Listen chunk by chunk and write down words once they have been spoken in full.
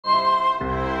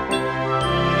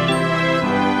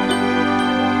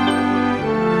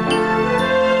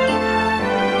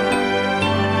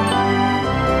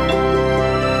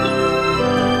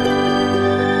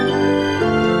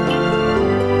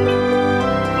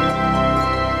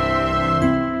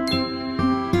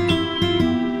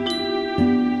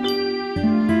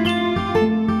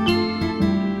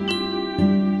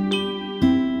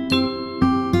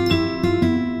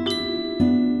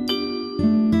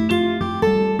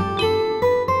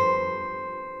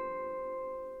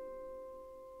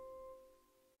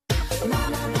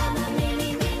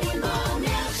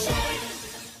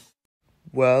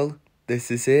Well, this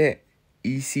is it.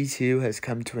 EC2 has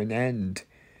come to an end.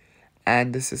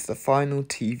 And this is the final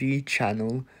TV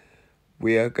channel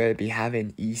we are going to be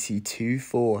having EC2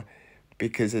 for,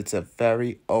 because it's a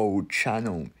very old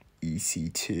channel,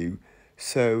 EC2.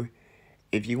 So,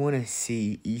 if you want to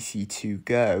see EC2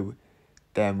 go,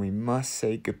 then we must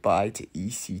say goodbye to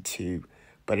EC2.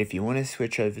 But if you want to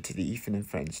switch over to the Ethan and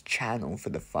Friends channel for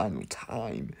the final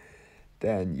time,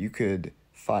 then you could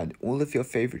find all of your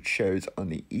favorite shows on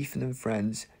the Ethan and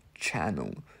Friends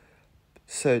channel.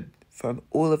 So, from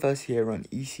all of us here on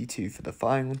EC2 for the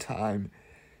final time,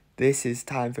 this is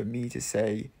time for me to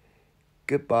say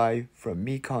goodbye from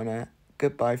me, Connor,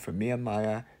 goodbye from me,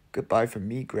 Amaya, goodbye from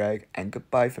me, Greg, and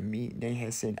goodbye from me,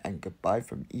 Nahason, and goodbye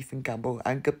from Ethan Campbell,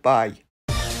 and goodbye.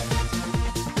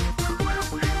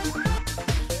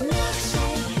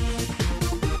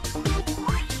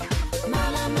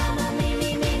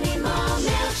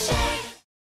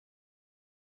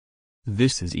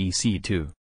 This is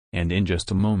EC2. And in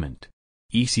just a moment,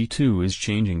 EC2 is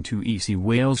changing to EC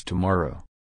Wales tomorrow.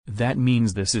 That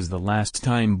means this is the last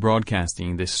time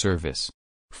broadcasting this service.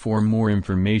 For more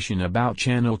information about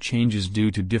channel changes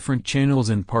due to different channels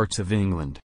in parts of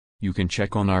England, you can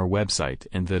check on our website,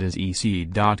 and that is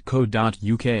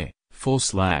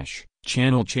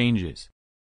ec.co.uk/channel changes.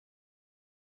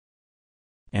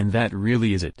 And that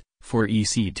really is it for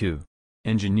EC2.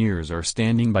 Engineers are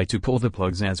standing by to pull the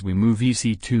plugs as we move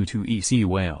EC2 to EC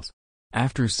Wales.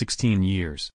 After 16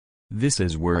 years. This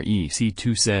is where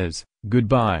EC2 says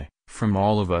goodbye from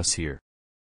all of us here.